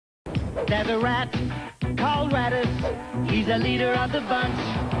There's a rat called Rattus. He's the leader of the bunch.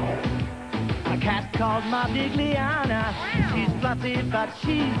 A cat called Modigliana. She's fluffy, but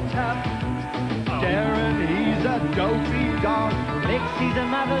she's tough. Derryn, he's a dopey dog. Mixy's a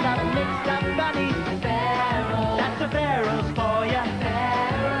mother that mixed up bunnies. Barrels. That's the barrels for ya.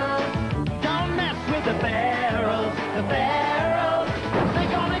 Barrels. Don't mess with the barrels. The barrels. They're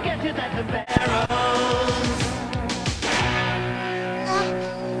gonna get you. That's the barrels.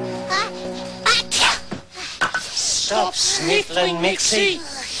 Stop sniffling, Mixy.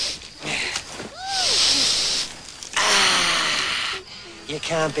 You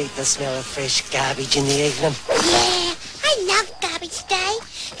can't beat the smell of fresh garbage in the evening. Yeah, I love garbage day.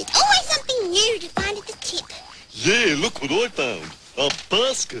 There's always something new to find at the tip. Yeah, look what I found. A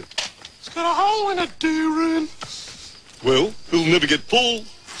basket. It's got a hole in it, Derryn. Well, it'll never get full.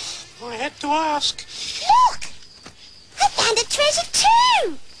 I had to ask. Look! I found a treasure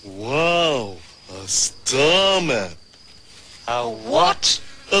too! Wow, a star map. A what?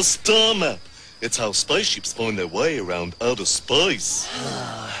 A star map. It's how spaceships find their way around outer space.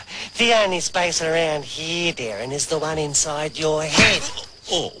 The only space around here, Derryn, is the one inside your head.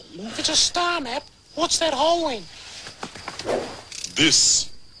 Oh. If it's a star map, what's that hole in? This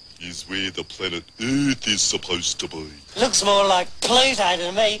is where the planet Earth is supposed to be. Looks more like Pluto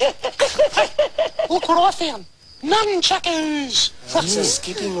to me. Look what I found. Nunchuckers. What's a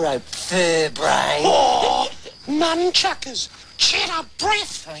skipping rope, fur brain? Oh, nunchuckers. Cheddar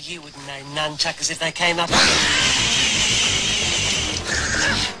breath. Oh, you wouldn't know nunchuckers if they came up.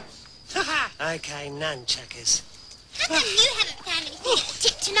 Okay, nunchuckers. How come you haven't found anything at the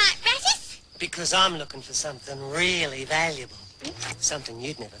tip tonight, Rattus? Because I'm looking for something really valuable. Something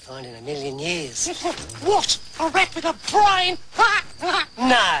you'd never find in a million years. What? A rat with a brain?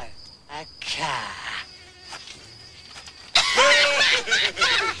 No, a car.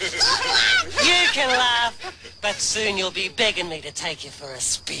 You can laugh, but soon you'll be begging me to take you for a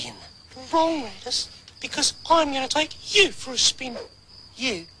spin. Wrong, Rattus. Because I'm going to take you for a spin.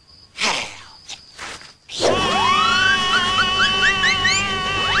 You? How?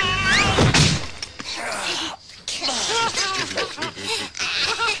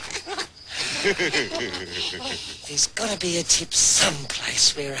 There's got to be a tip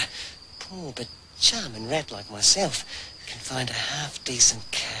someplace where a poor but charming rat like myself can find a half-decent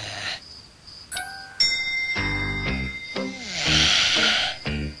car.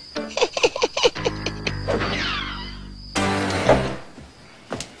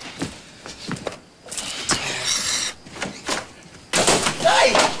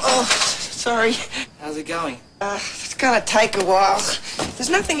 Hey! Oh, sorry. How's it going? It's gonna take a while. There's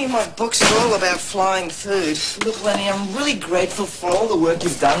nothing in my books at all about flying food. Look, Lenny, I'm really grateful for all the work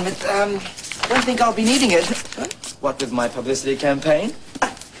you've done, but, I don't think I'll be needing it. What with my publicity campaign?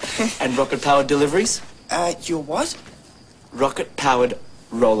 And rocket-powered deliveries? Your what? Rocket-powered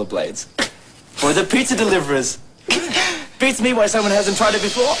rollerblades. For the pizza deliverers. Beats me why someone hasn't tried it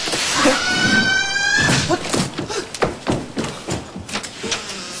before.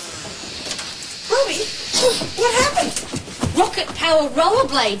 What happened? Rocket power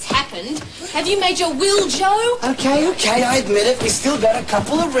rollerblades happened. Have you made your will, Joe? Okay, I admit it. We still got a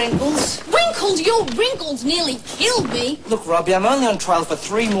couple of wrinkles. Wrinkles? Your wrinkles nearly killed me. Look, Robbie, I'm only on trial for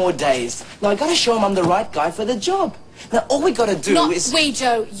 3 more days. Now, I gotta show him I'm the right guy for the job. Now, all we gotta do Not is... we,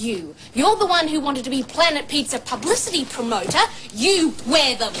 Joe, you. You're the one who wanted to be Planet Pizza publicity promoter. You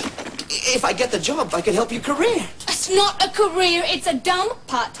wear them. If I get the job, I can help your career. It's not a career, it's a dumb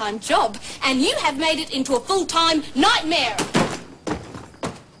part-time job. And you have made it into a full-time nightmare.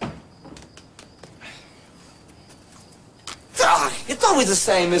 It's always the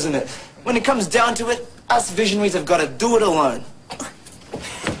same, isn't it? When it comes down to it, us visionaries have got to do it alone.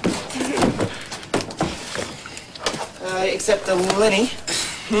 Except Lenny.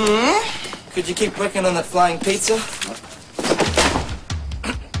 Could you keep working on that flying pizza?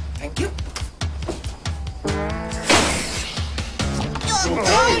 Thank you. You're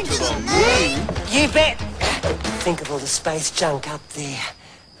going to the moon? You bet. Think of all the space junk up there.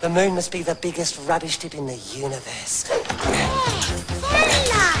 The moon must be the biggest rubbish tip in the universe. Very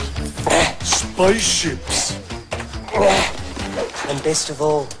nice. Spaceships. And best of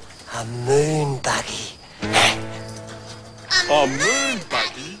all, a moon buggy. A moon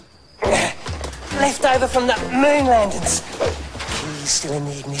buggy? Left over from the moon landings. Keys still in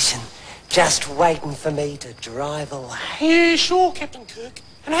the ignition, just waiting for me to drive away. Yeah, sure, Captain Kirk.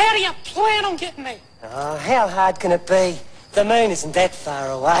 And how do you plan on getting there? Oh, how hard can it be? The moon isn't that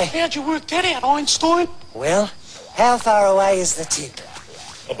far away. How'd you work that out, Einstein? Well, how far away is the tip?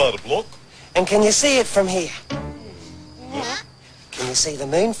 About a block. And can you see it from here? Yeah. Can you see the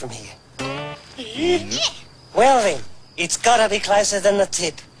moon from here? Yeah. Well then, it's gotta be closer than the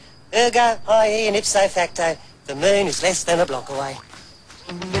tip. Ergo, i.e. and ipso facto, the moon is less than a block away.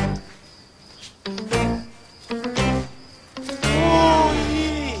 Oh,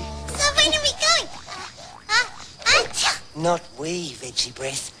 yeah. So when are we going? Not we, veggie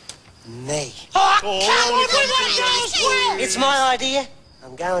breath. Me. Oh, come on, we want to go as well. It's my idea.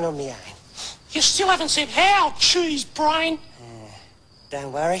 I'm going on my own. You still haven't said how, cheese brain.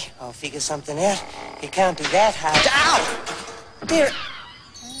 Don't worry, I'll figure something out. It can't be that hard. Ow! There.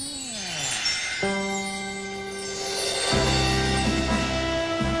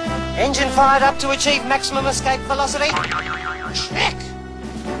 Engine fired up to achieve maximum escape velocity. Check.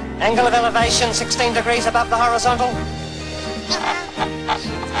 Angle of elevation 16 degrees above the horizontal. Yeah.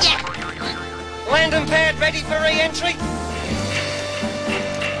 Landing pad ready for re-entry.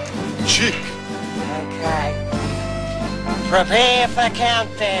 Chick. Okay. Prepare for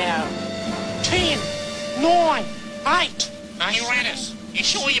countdown. 10, 9, 8. Hey, Rattus, you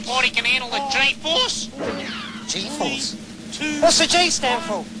sure your body can handle the G-force? G-force? 2. What's the G stand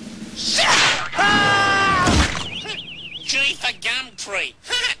for? G for Gumtree.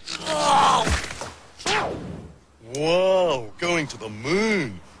 Wow, going to the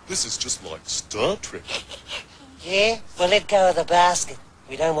moon. This is just like Star Trek. Yeah, we'll let go of the basket.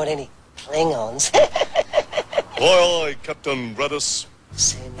 We don't want any Klingons. Aye, aye, Captain Rattus.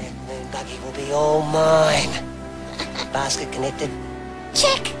 Soon that moon buggy will be all mine. Basket connected.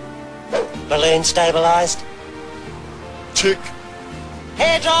 Check. Balloon stabilised. Chick.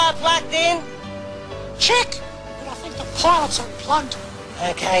 Hairdryer plugged in. Check. But I think the pilot's unplugged.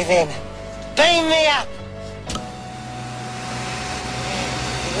 Okay then. Beam me up.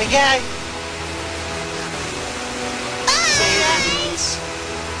 Here we go. See ya.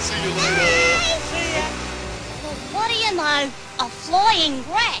 See you later. See ya. Well, what do you know? A flying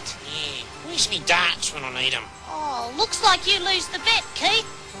rat. Yeah, where's me darts when I need them? Oh, looks like you lose the bet, Keith.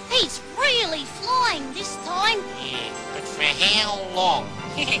 He's really flying this time. Yeah, but for how long?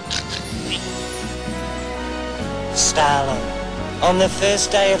 Starlord, on the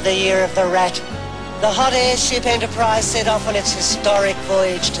first day of the year of the rat, the hot airship Enterprise set off on its historic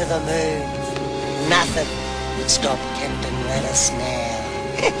voyage to the moon. Nothing would stop Captain Rattus now.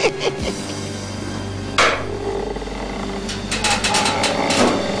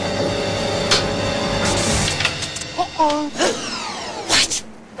 Uh-oh. What?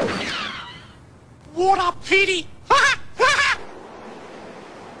 What a pity.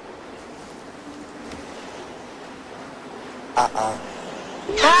 Uh-oh. You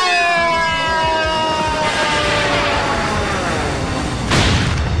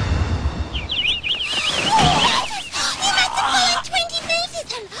must have fallen 20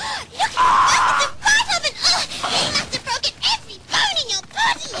 metres and look at the butt of it. You must have broken every bone in your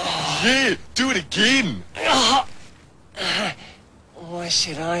body. Yeah, do it again. Why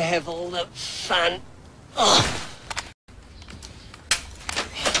should I have all the fun?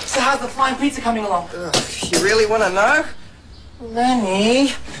 So how's the flying pizza coming along? You really want to know?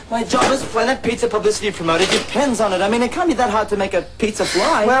 Lenny, my job as Planet Pizza Publicity Promoter depends on it. I mean, it can't be that hard to make a pizza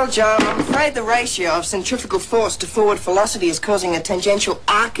fly. Well, Joe, I'm afraid the ratio of centrifugal force to forward velocity is causing a tangential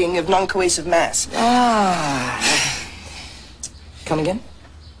arcing of non-cohesive mass. Come again?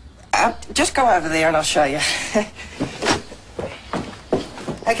 Just go over there and I'll show you.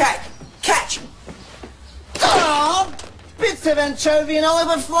 Okay, catch. Oh, bits of anchovy and olive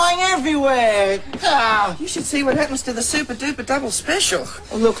are flying everywhere. Oh, you should see what happens to the super duper double special.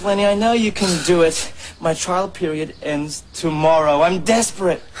 Look, Lenny, I know you can do it. My trial period ends tomorrow. I'm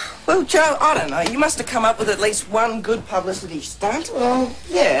desperate. Well, Joe, I don't know. You must have come up with at least one good publicity stunt. Well,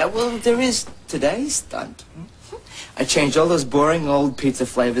 yeah, well, there is today's stunt. I changed all those boring old pizza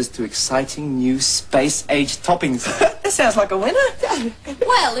flavors to exciting new space-age toppings. That sounds like a winner.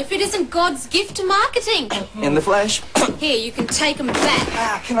 Well, if it isn't God's gift to marketing. In the flesh. Here, you can take them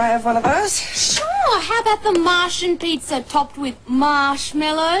back. Can I have one of those? Sure, how about the Martian pizza topped with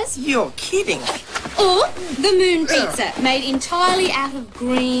marshmallows? You're kidding. Or the moon pizza, made entirely out of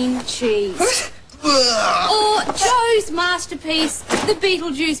green cheese. Or Joe's masterpiece, the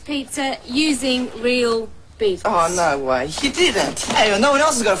Beetlejuice pizza, using real beetles. Oh, no way. You didn't. Hey, no one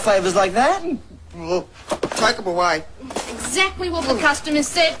else has got flavors like that. Well, take them away. Exactly what the customer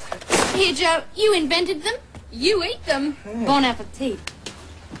said. Here, Joe, you invented them. You eat them. Bon appetit.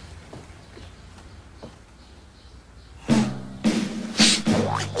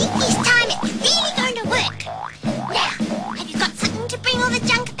 I think this time it's really going to work. Now, have you got something to bring all the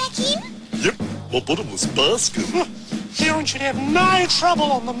junk back in? Yep, my bottomless basket. Derryn should have no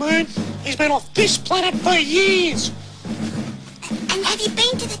trouble on the moon. He's been off this planet for years. And Have you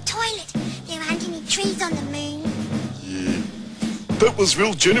been to the toilet? There aren't any trees on the moon. Yeah. That was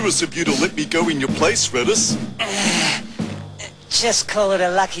real generous of you to let me go in your place, Rattus. Just call it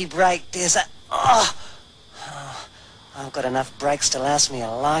a lucky break, Desert. Oh, I've got enough breaks to last me a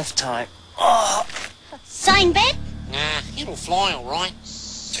lifetime. Oh. Sign bet? Nah, it'll fly all right.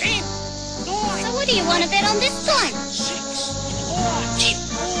 10, 9, So what do you want to bet on this time? 6, 5,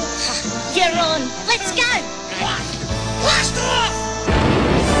 4. You're on. Let's go. Blast off!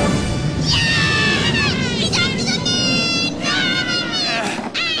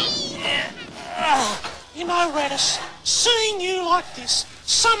 You know, Rattus, seeing you like this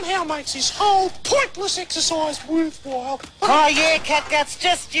somehow makes this whole pointless exercise worthwhile. Oh, yeah, Catguts,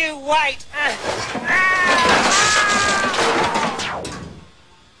 just you wait.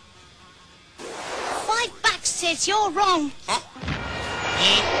 $5 says you're wrong. Huh?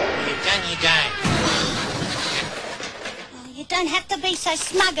 Yeah, you've done your game. Oh, you don't have to be so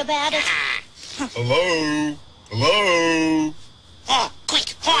smug about it. Hello? Hello? Oh,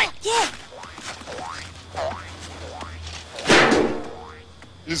 quick, hide! Yeah.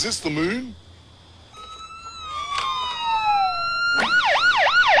 Is this the moon?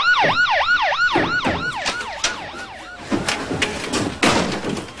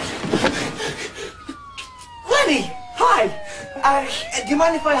 Wendy! Hi! Do you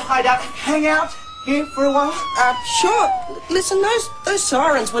mind if I hang out here for a while? Sure. Listen, those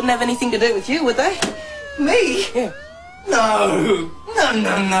sirens wouldn't have anything to do with you, would they? Me? Yeah. No. No.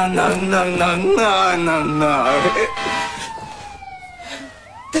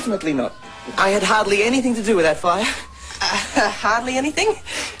 Definitely not. I had hardly anything to do with that fire. Hardly anything?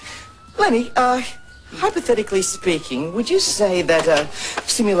 Lenny, hypothetically speaking, would you say that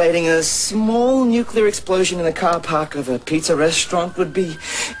simulating a small nuclear explosion in the car park of a pizza restaurant would be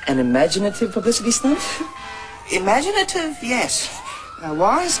an imaginative publicity stunt? Imaginative, yes.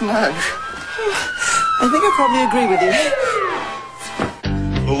 Wise, no. I think I probably agree with you.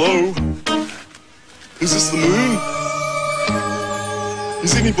 Hello? Is this the moon?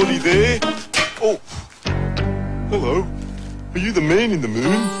 Is anybody there? Oh. Hello. Are you the man in the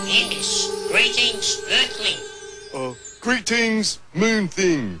moon? Yes, greetings, Earthling. Greetings, moon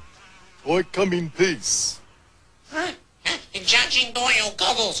thing. I come in peace. Huh? Judging by your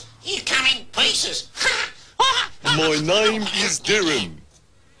goggles, you come in pieces. My name is Derryn.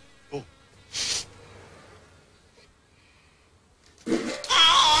 Oh.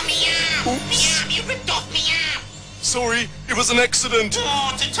 Oh, me arm! Me arm! You ripped off me arm! Sorry, it was an accident.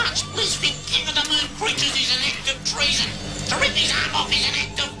 Oh, to touch blissful king of the moon creatures is an act of treason. To rip his arm off is an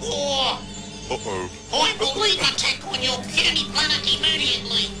act of war. Uh-oh. I will lead an attack on your puny planet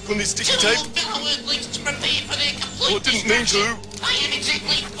immediately. Can this sticky Tell tape? your fellow Earthlings to prepare for their complete Oh, I didn't mean to. destruction. I am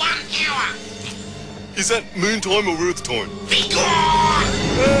exactly 1 hour. Is that moon time or Earth time? Be gone!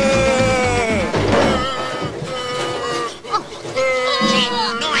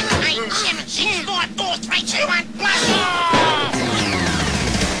 10, 9, 8, 7, 6, 5, 4, 3, 2, 1, blast off!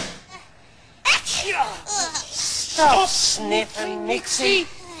 Stop sniffing, Mixy.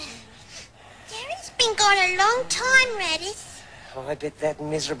 Derryn's been gone a long time, Rattus. Oh, I bet that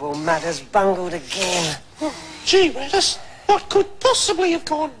miserable mud has bungled again. Gee, Rattus, what could possibly have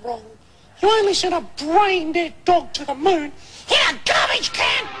gone wrong? You only sent a brain-dead dog to the moon in a garbage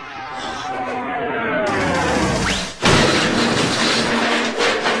can!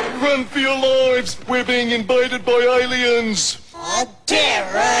 Run for your lives! We're being invaded by aliens!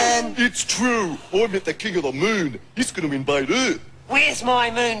 Derryn! It's true. I met the king of the moon. He's going to invade Earth. Where's my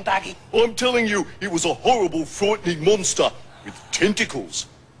moon buggy? I'm telling you, it was a horrible, frightening monster with tentacles.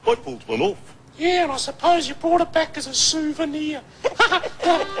 I pulled one off. Yeah, and I suppose you brought it back as a souvenir.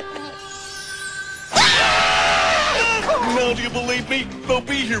 Now do you believe me? They'll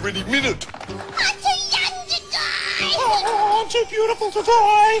be here any minute. I'm too young to die. Oh, I'm too beautiful to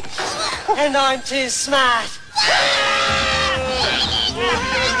die. And I'm too smart.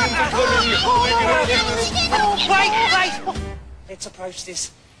 Wait! Let's approach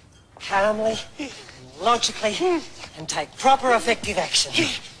this calmly, logically, and take proper effective action.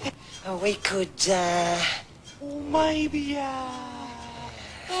 We could, Maybe,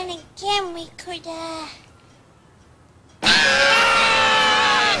 And again, we could,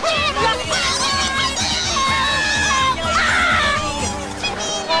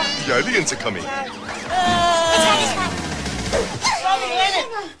 The aliens are coming.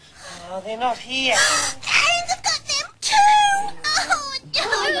 Oh, they're not here. Aliens have got them too! Oh,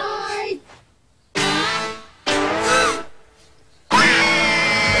 no!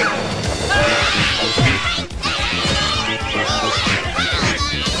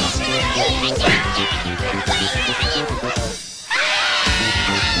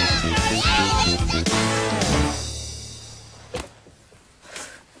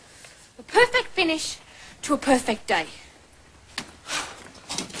 to a perfect day.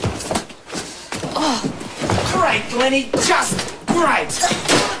 Great, Lenny. Just great. It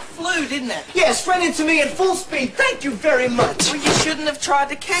flew, didn't it? Yes, ran into me at full speed. Thank you very much. Well, you shouldn't have tried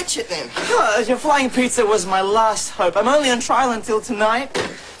to catch it then. Your flying pizza was my last hope. I'm only on trial until tonight.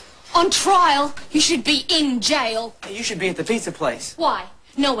 On trial, you should be in jail. You should be at the pizza place. Why?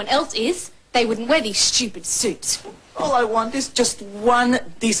 No one else is. They wouldn't wear these stupid suits. All I want is just one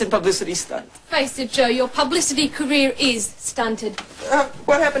decent publicity stunt. Face it, Joe, your publicity career is stunted.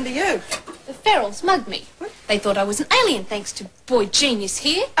 What happened to you? The ferals mugged me. They thought I was an alien thanks to boy genius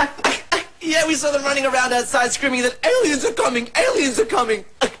here. Yeah, we saw them running around outside screaming that aliens are coming, aliens are coming.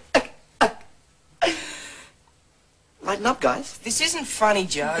 Lighten up, guys. This isn't funny,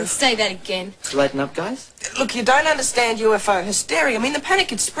 Joe. Say that again. Lighten up, guys. Look, you don't understand UFO hysteria. I mean, the panic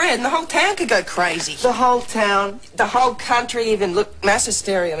could spread and the whole town could go crazy. The whole town. The whole country even. Look, mass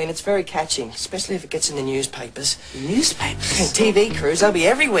hysteria, I mean, it's very catching, especially if it gets in the newspapers. Newspapers? And TV crews, they'll be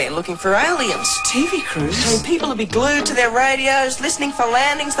everywhere looking for aliens. TV crews? I mean, people will be glued to their radios, listening for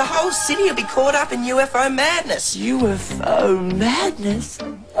landings. The whole city will be caught up in UFO madness. UFO madness?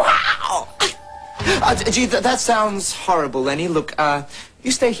 Wow! Gee, that sounds horrible, Lenny. Look, you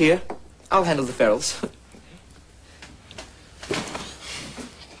stay here. I'll handle the ferals.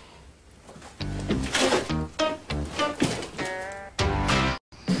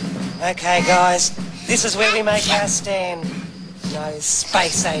 Okay, guys, this is where we make our stand. No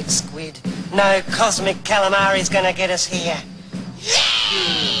space age squid. No cosmic calamari's gonna get us here.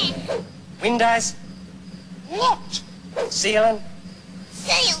 Windows? Locked. Ceiling?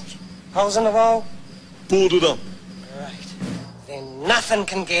 Sealed. Holes in the wall? Boarded up. Great. Then nothing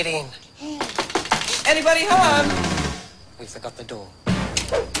can get in. Anybody home? We forgot the door.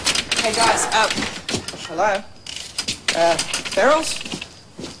 Hey, guys, hello? Ferals?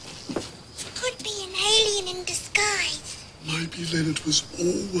 Could be an alien in disguise. Maybe Leonard was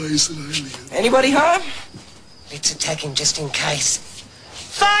always an alien. Anybody home? Let's attack him just in case.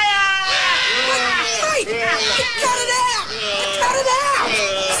 Fire! Hey! Cut it out! Cut it out!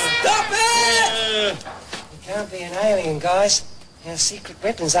 Stop it! It can't be an alien, guys. Our secret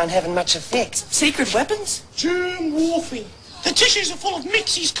weapons aren't having much effect. Secret weapons? Germ warfare. The tissues are full of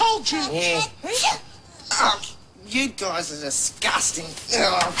Mixy's cold germs. Yeah. Oh, you guys are disgusting.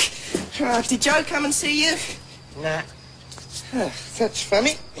 Oh. Did Joe come and see you? Nah. That's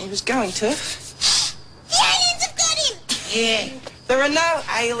funny. He was going to. The aliens have got him. Yeah. There are no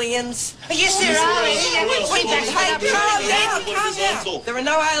aliens. Yes, there are. Hey, calm down. There are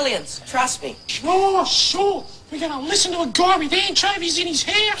no aliens. Trust me. Oh, sure. We're going to listen to a guy with anchovies in his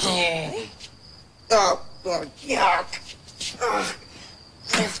hair. Yeah. Oh, yuck. Oh.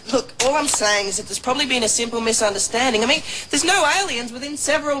 Look, all I'm saying is that there's probably been a simple misunderstanding. I mean, there's no aliens within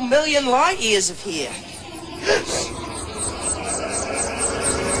several million light years of here.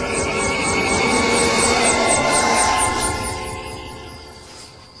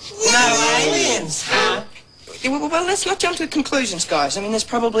 No aliens, huh? Well, let's not jump to conclusions, guys. I mean, there's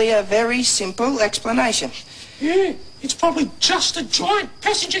probably a very simple explanation. Yeah, it's probably just a giant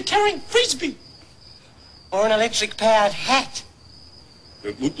passenger-carrying frisbee. Or an electric-powered hat.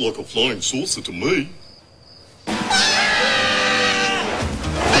 It looked like a flying saucer to me.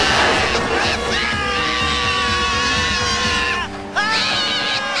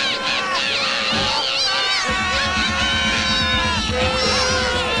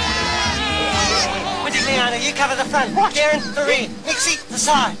 Modigliana, you cover the front. Right. Derryn, the rear. Mixy, the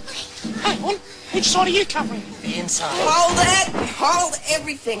side. Hang on. Which side are you covering? The inside. Hold it! Hold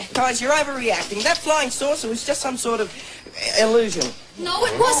everything. Guys, you're overreacting. That flying saucer was just some sort of illusion. No,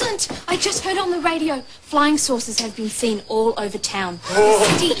 it wasn't. I just heard on the radio. Flying saucers have been seen all over town. Oh. The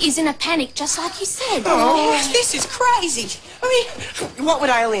city is in a panic, just like you said. Oh, this is crazy. I mean, what would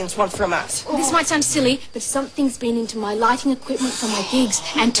aliens want from us? This might sound silly, but something's been into my lighting equipment for my gigs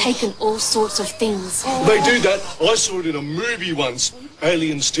and taken all sorts of things. They do that. I saw it in a movie once.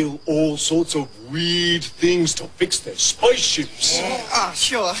 Aliens steal all sorts of weird things to fix their spaceships. Yeah. Oh,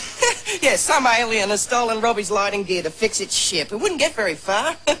 sure. Yeah, some alien has stolen Robbie's lighting gear to fix its ship. It wouldn't get very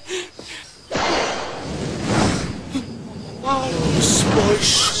far. Oh,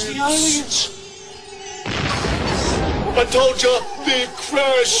 spaceships. The aliens. I told you, they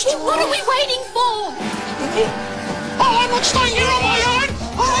crashed. What are we waiting for? Oh, I'm not staying here on my own.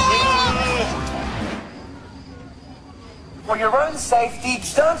 For your own safety,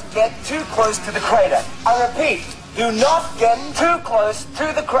 don't get too close to the crater. I repeat, do not get too close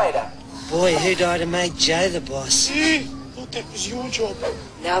to the crater. Boy, who'd I have made Joe the boss? Yeah, thought that was your job.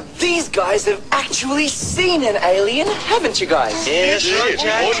 Now, these guys have actually seen an alien, haven't you guys? Yes, Yeah,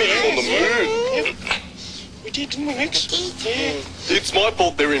 I met him on the moon. We did, didn't we, Mix? Yeah. It's my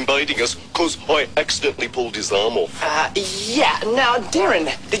fault they're invading us, because I accidentally pulled his arm off. Yeah. Now, Derryn,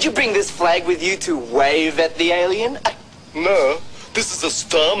 did you bring this flag with you to wave at the alien? No, this is a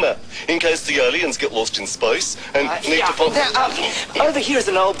star map, in case the aliens get lost in space and need to find... Now, over here is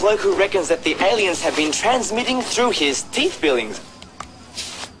an old bloke who reckons that the aliens have been transmitting through his teeth fillings.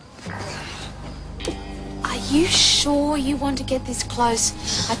 Are you sure you want to get this close?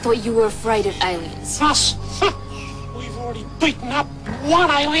 I thought you were afraid of aliens. Us? We've already beaten up one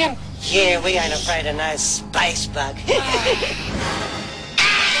alien. Yeah, we ain't afraid of no space bug.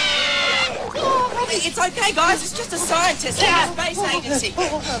 It's okay, guys. It's just a scientist from the space agency.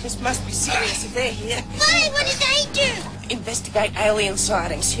 Oh, this must be serious if they're here. Why? What did they do? Investigate alien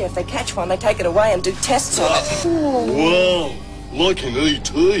sightings. Yeah, if they catch one, they take it away and do tests on it. Wow, like an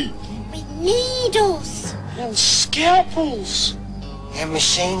E.T. With needles. And scalpels. And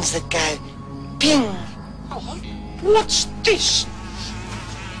machines that go ping. Hello? What's this?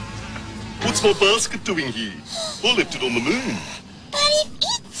 What's my basket doing here? I left it on the moon. But if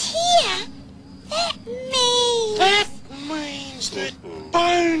it's here, that means that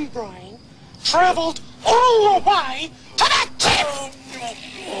Bone Brain travelled all the way to the tip.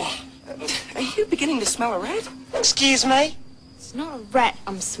 Are you beginning to smell a rat? Excuse me? It's not a rat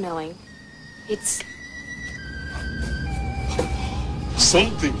I'm smelling. It's...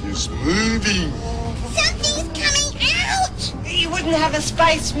 Something is moving. Something's coming out. You wouldn't have a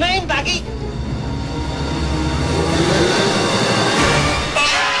space moon buggy.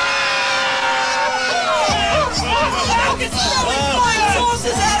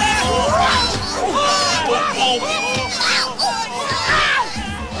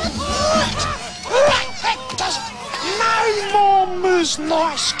 No more moose,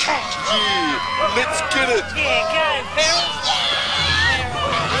 nice cat. Yeah, let's get it. Yeah, go, Ferrell.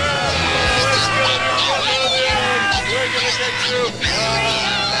 We're gonna get you.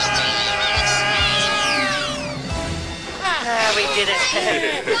 We did it.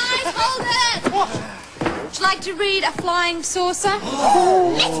 Guys, hold it! Would you like to read a flying saucer?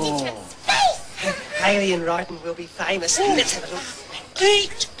 Let's get some space. Alien writing will be famous. Let's have a look.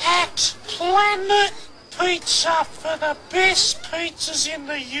 Eat at Planet Pizza for the best pizzas in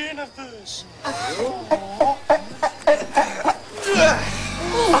the universe.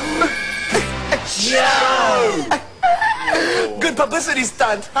 Good publicity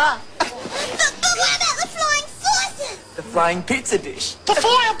stunt, huh? But what about the flying saucers? The flying pizza dish. The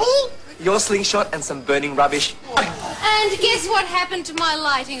fireball? Your slingshot and some burning rubbish. And guess what happened to my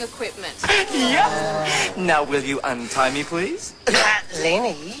lighting equipment? Yep. Now will you untie me, please?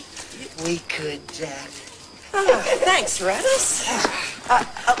 Lenny, we could, Thanks, Rattus.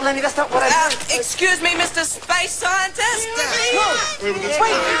 Lenny, that's not what I... Excuse me, Mr. Space Scientist.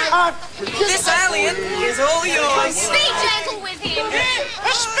 This alien is all yours. Be gentle with him.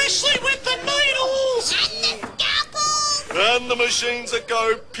 Especially with the needles. And the scalpels. And the machines that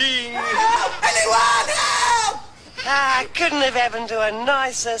go ping. Anyone help! couldn't have happened to a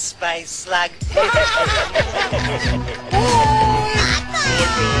nicer space slug.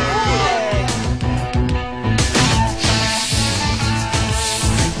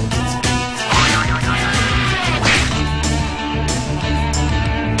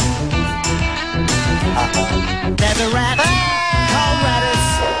 There's a rat called Rattus.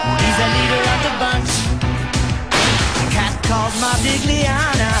 He's the leader of the bunch. A cat called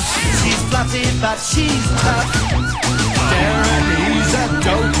Modigliana. She's fluffy but she's tough. Derryn, he's a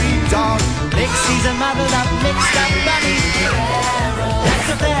dopey dog. Mixy's a muddled up, mixed up bunny. That's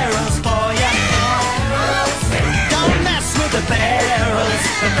the barrels for ya. Don't mess with the barrels.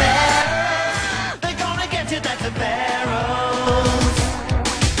 They're gonna get you, that's the barrels.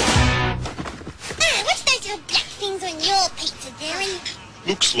 What's those little black things on your pizza, Derryn?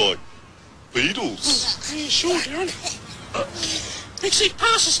 Looks like beetles. Yeah, sure, Derryn. Mixy,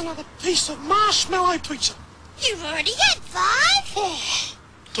 pass us another piece of marshmallow pizza. You've already had 5.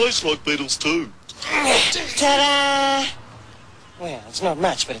 Tastes like beetles too. Ta-da! Well, it's not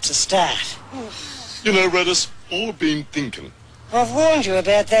much, but it's a start. You know, Rattus, I've been thinking. I've warned you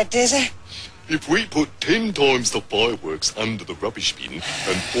about that, Dezza. If we put 10 times the fireworks under the rubbish bin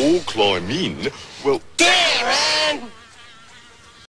and all climb in, well... Derryn!